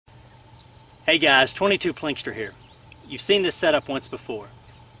Hey guys, 22 Plinkster here. You've seen this setup once before.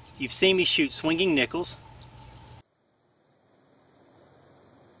 You've seen me shoot swinging nickels.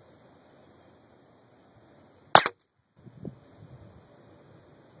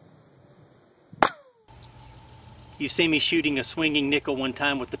 You've seen me shooting a swinging nickel one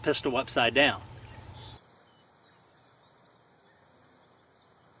time with the pistol upside down.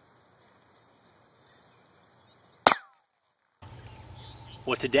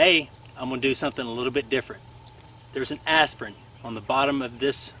 Well, today I'm going to do something a little bit different. There's an aspirin on the bottom of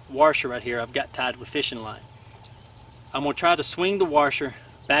this washer right here I've got tied with fishing line. I'm going to try to swing the washer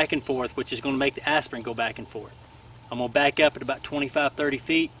back and forth, which is going to make the aspirin go back and forth. I'm going to back up at about 25-30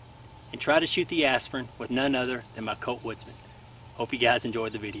 feet and try to shoot the aspirin with none other than my Colt Woodsman. Hope you guys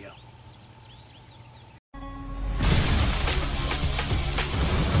enjoyed the video.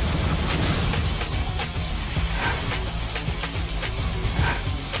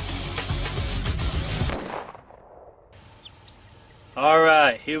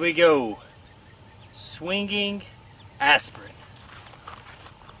 Alright, here we go. Swinging aspirin.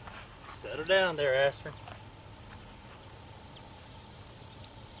 Settle down there, aspirin.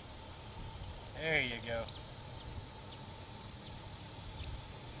 There you go.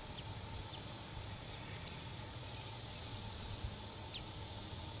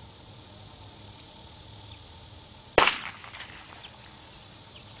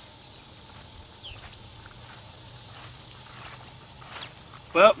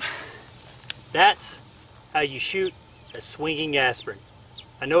 Well, that's how you shoot a swinging aspirin.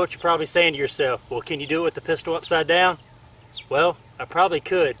 I know what you're probably saying to yourself, well, can you do it with the pistol upside down? Well, I probably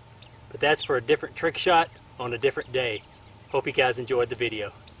could, but that's for a different trick shot on a different day. Hope you guys enjoyed the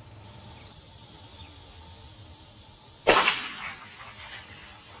video.